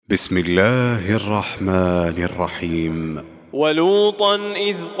بسم الله الرحمن الرحيم. ولوطا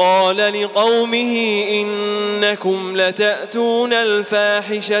إذ قال لقومه إنكم لتأتون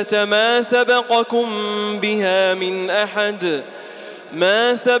الفاحشة ما سبقكم بها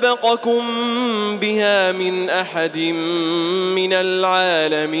من أحد من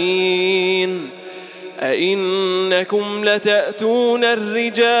العالمين أئنكم لتأتون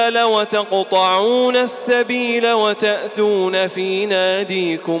الرجال وتقطعون السبيل وتأتون في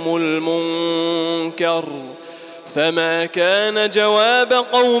ناديكم المنكر فما كان جواب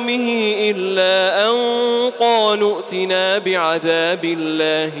قومه إلا أن قالوا ائتنا بعذاب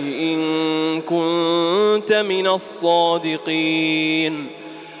الله إن كنت من الصادقين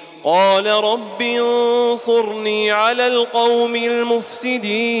قال رب انصرني على القوم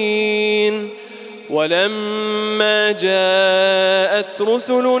المفسدين ولما جاءت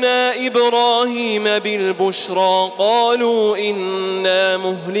رسلنا إبراهيم بالبشرى قالوا إنا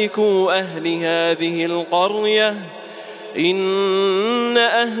مهلكو أهل هذه القرية إن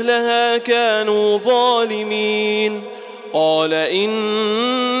أهلها كانوا ظالمين قال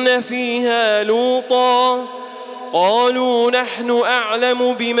إن فيها لوطا قالوا نحن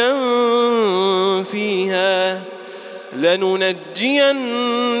أعلم بمن فيها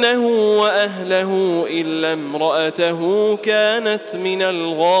لننجينه وأهله إلا امرأته كانت من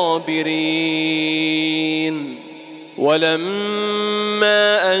الغابرين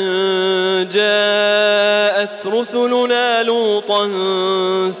ولما أن جاءت رسلنا لوطا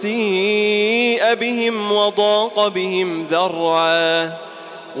سيء بهم وضاق بهم ذرعا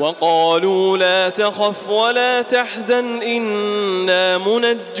وقالوا لا تخف ولا تحزن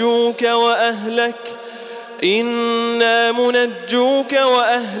إنا منجوك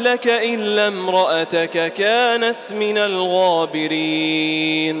وأهلك إلا امرأتك كانت من الغابرين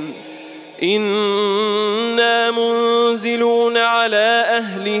إنا منزلون على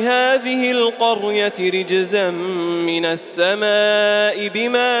أهل هذه القرية رجزا من السماء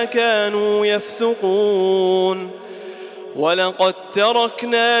بما كانوا يفسقون ولقد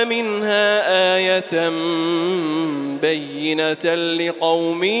تركنا منها آية بينة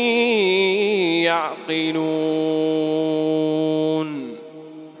لقوم يعقلون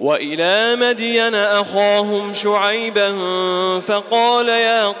وإلى مدين أخاهم شعيبا فقال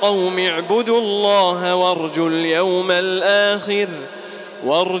يا قوم اعبدوا الله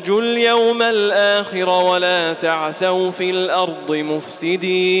وارجوا اليوم الآخر ولا تعثوا في الأرض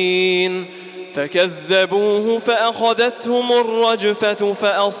مفسدين فكذبوه فأخذتهم الرجفة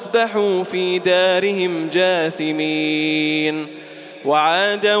فأصبحوا في دارهم جاثمين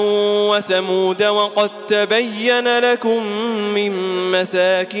وعادا وثمود وقد تبين لكم من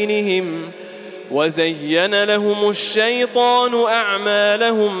مساكنهم وزين لهم الشيطان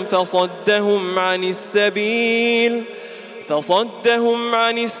أعمالهم فصدهم عن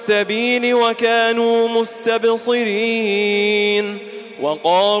السبيل وكانوا مستبصرين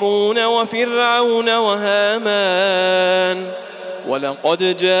وقارون وفرعون وهامان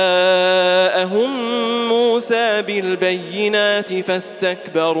ولقد جاءهم موسى بالبينات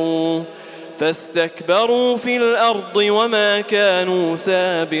فاستكبروا في الأرض وما كانوا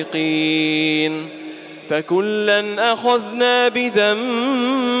سابقين فكلا أخذنا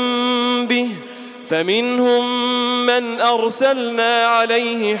بذنبه فمنهم من أرسلنا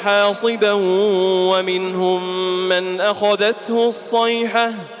عليه حاصبا ومنهم من أخذته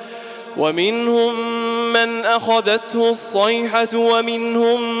الصيحة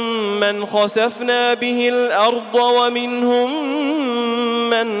ومنهم من خسفنا به الأرض ومنهم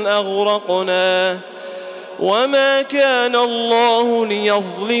من أغرقنا وما كان الله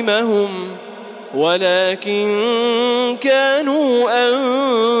ليظلمهم ولكن كانوا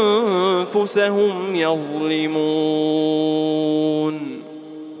أنفسهم يظلمون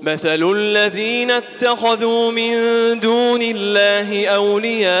مثل الذين اتخذوا من دون الله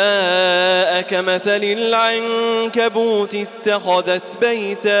أولياء كمثل العنكبوت اتخذت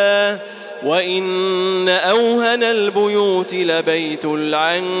بيتا وإن أوهن البيوت لبيت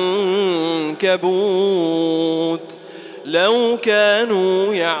العنكبوت لو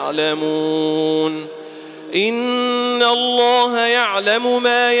كانوا يعلمون إن الله يعلم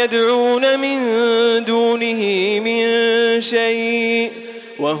ما يدعون من دونه من شيء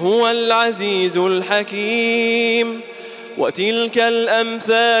وهو العزيز الحكيم وتلك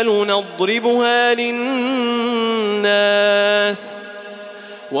الأمثال نضربها للناس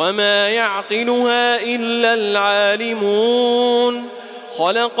وما يعقلها إلا العالمون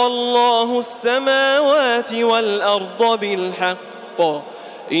خلق الله السماوات والأرض بالحق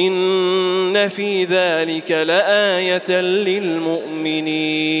إن في ذلك لآية للمؤمنين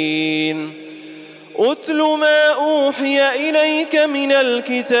أتل ما أوحي إليك من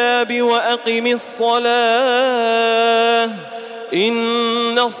الكتاب وأقم الصلاة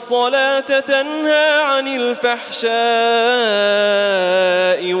إن الصلاة تنهى عن الفحشاء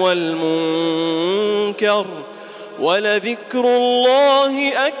والمنكر ولذكر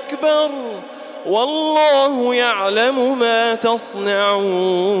الله أكبر والله يعلم ما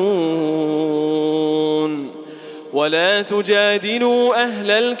تصنعون ولا تجادلوا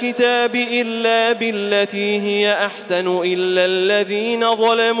أهل الكتاب إلا بالتي هي أحسن إلا الذين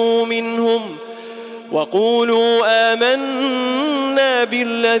ظلموا منهم وقولوا آمنا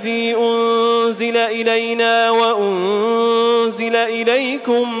بالذي أنزل إلينا وأنزل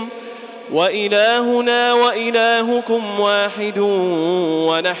إليكم وإلهنا وإلهكم واحد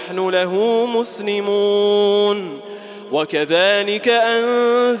ونحن له مسلمون وكذلك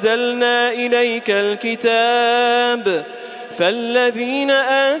أنزلنا إليك الكتاب فالذين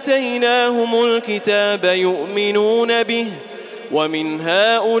آتيناهم الكتاب يؤمنون به ومن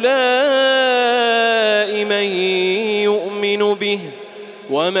هؤلاء من يؤمن به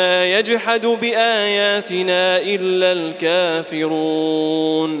وما يجحد بآياتنا إلا الكافرون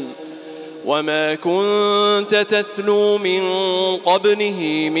وما كنت تتلو من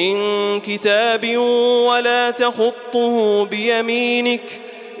قبله من كتاب ولا تخطه بيمينك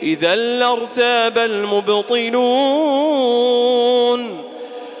إذا لارتاب المبطلون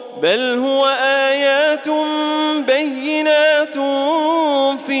بل هو آيات بينات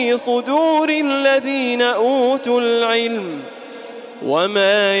في صدور الذين أوتوا العلم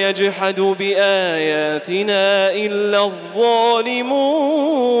وما يجحد بآياتنا إلا الظالمون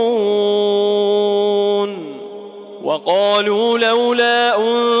وقالوا لولا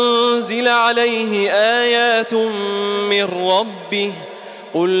أنزل عليه آيات من ربه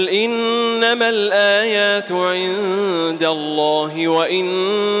قل إنما الآيات عند الله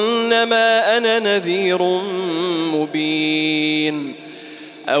وإنما أنا نذير مبين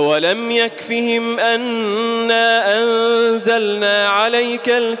أولم يكفهم أنا أنزلنا عليك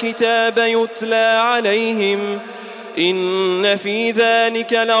الكتاب يتلى عليهم إن في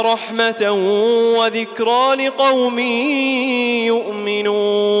ذلك لرحمة وذكرى لقوم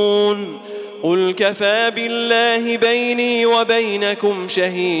يؤمنون قل كفى بالله بيني وبينكم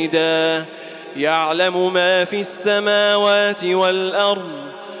شهيدا يعلم ما في السماوات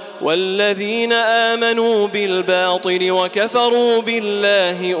والأرض والذين آمنوا بالباطل وكفروا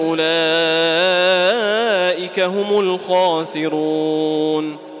بالله أولئك هم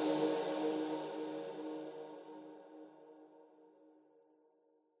الخاسرون